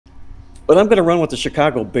But I'm going to run with the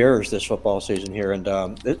Chicago Bears this football season here, and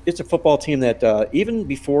it's a football team that even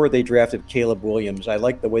before they drafted Caleb Williams, I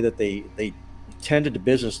like the way that they tended to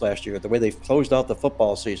business last year. The way they've closed out the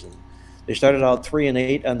football season. They started out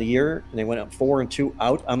 3-8 on the year, and they went up 4-2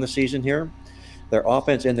 out on the season here. Their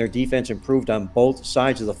offense and their defense improved on both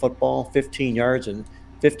sides of the football, 15 yards and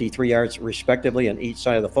 53 yards respectively on each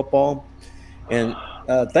side of the football. And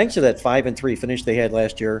thanks to that 5-3 finish they had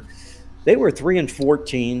last year, they were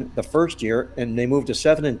 3-14 the first year, and they moved to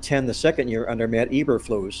 7-10 the second year under Matt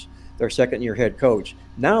Eberflus, their second-year head coach.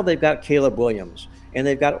 Now they've got Caleb Williams, and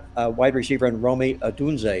they've got a wide receiver in Rome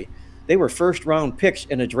Odunze. They were first-round picks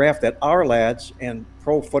in a draft that our lads and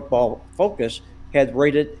Pro Football Focus had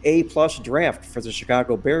rated A-plus draft for the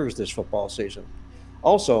Chicago Bears this football season.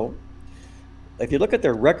 Also, if you look at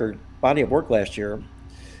their record, body of work last year,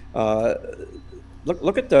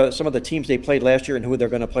 look at some of the teams they played last year and who they're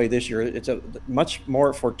going to play this year. It's a much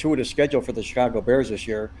more fortuitous schedule for the Chicago Bears this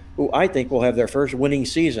year, who I think will have their first winning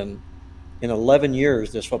season in 11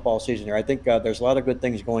 years this football season here. I think there's a lot of good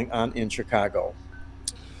things going on in Chicago.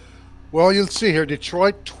 Well, you'll see here,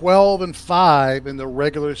 Detroit 12-5 in the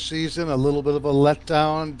regular season, a little bit of a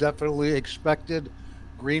letdown, definitely expected.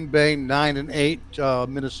 Green Bay 9-8,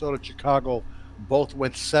 Minnesota, Chicago both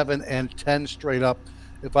went 7-10 straight up.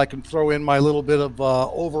 If I can throw in my little bit of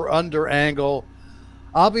over-under angle,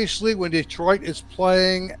 obviously when Detroit is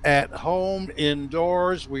playing at home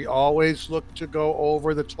indoors, we always look to go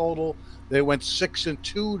over the total. They went 6-2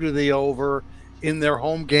 to the over in their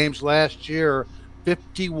home games last year.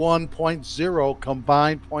 51.0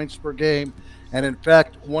 combined points per game, and in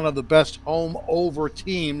fact one of the best home over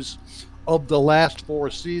teams of the last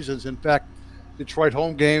 4 seasons. In fact, Detroit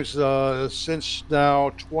home games since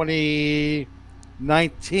now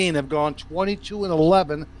 2019 have gone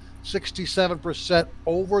 22-11, 67%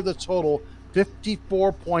 over the total,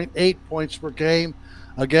 54.8 points per game.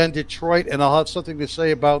 Again, Detroit, and I'll have something to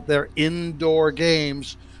say about their indoor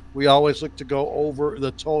games, we always look to go over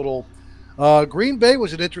the total. Green Bay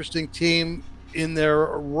was an interesting team in their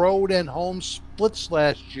road and home splits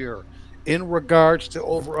last year in regards to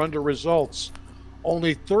over-under results.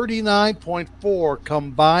 Only 39.4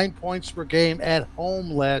 combined points per game at home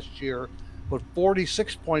last year, but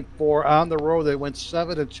 46.4 on the road. They went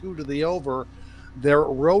 7-2 to the over. Their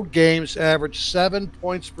road games averaged 7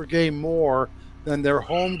 points per game more than their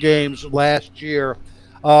home games last year.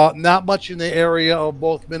 Not much in the area of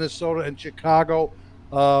both Minnesota and Chicago.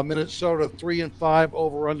 Minnesota 3-5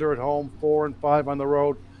 over under at home, 4-5 on the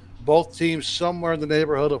road. Both teams somewhere in the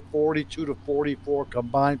neighborhood of 42 to 44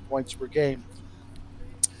 combined points per game.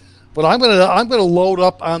 But I'm gonna load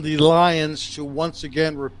up on the Lions to once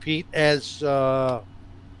again repeat as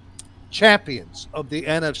champions of the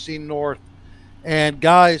NFC North. And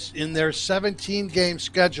guys, in their 17-game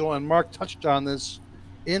schedule, and Mark touched on this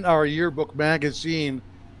in our yearbook magazine,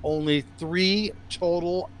 only 3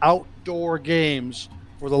 total outdoor games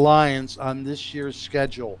for the Lions on this year's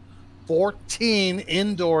schedule. 14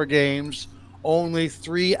 indoor games, only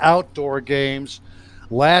 3 outdoor games.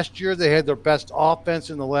 Last year, they had their best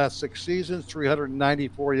offense in the last 6 seasons,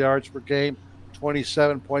 394 yards per game,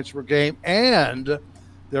 27 points per game, and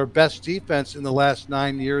their best defense in the last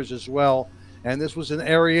 9 years as well. And this was an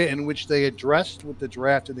area in which they addressed with the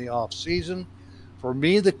draft in the offseason. For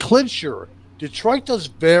me, the clincher, Detroit does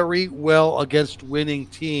very well against winning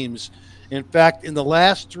teams. In fact, in the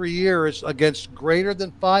last 3 years, against greater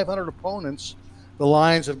than 500 opponents, the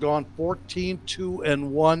Lions have gone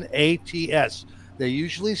 14-2-1 ATS. They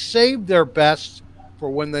usually save their best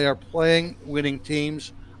for when they are playing winning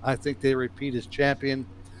teams. I think they repeat as champion.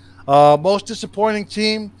 Most disappointing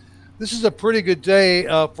team, this is a pretty good day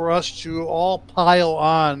for us to all pile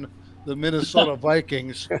on the Minnesota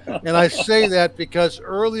Vikings. And I say that because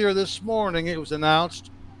earlier this morning it was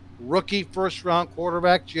announced rookie first-round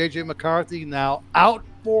quarterback J.J. McCarthy now out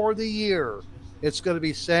for the year. It's going to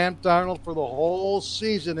be Sam Darnold for the whole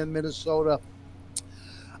season in Minnesota.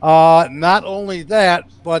 Not only that,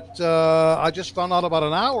 but I just found out about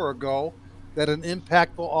an hour ago that an impactful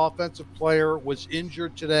offensive player was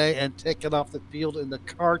injured today and taken off the field in the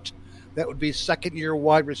cart. That would be second-year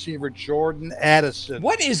wide receiver Jordan Addison.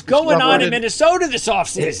 What is going on in Minnesota this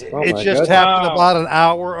offseason? It just happened about an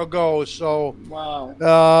hour ago. So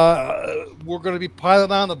we're going to be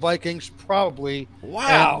piling on the Vikings probably.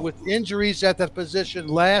 Wow. And with injuries at that position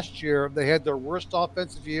last year, they had their worst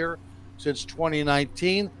offensive year since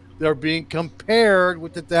 2019. They're being compared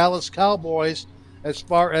with the Dallas Cowboys as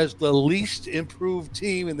far as the least improved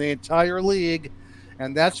team in the entire league.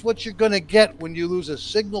 And that's what you're going to get when you lose a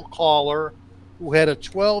signal caller who had a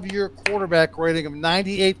 12-year quarterback rating of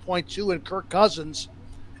 98.2 and Kirk Cousins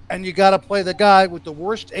and you got to play the guy with the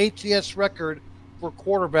worst ATS record for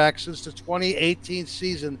quarterback since the 2018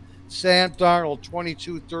 season, Sam Darnold,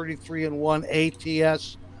 22-33-1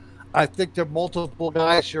 ATS. I think there are multiple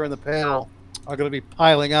guys here in the panel are going to be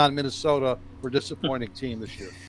piling on Minnesota for a disappointing team this year.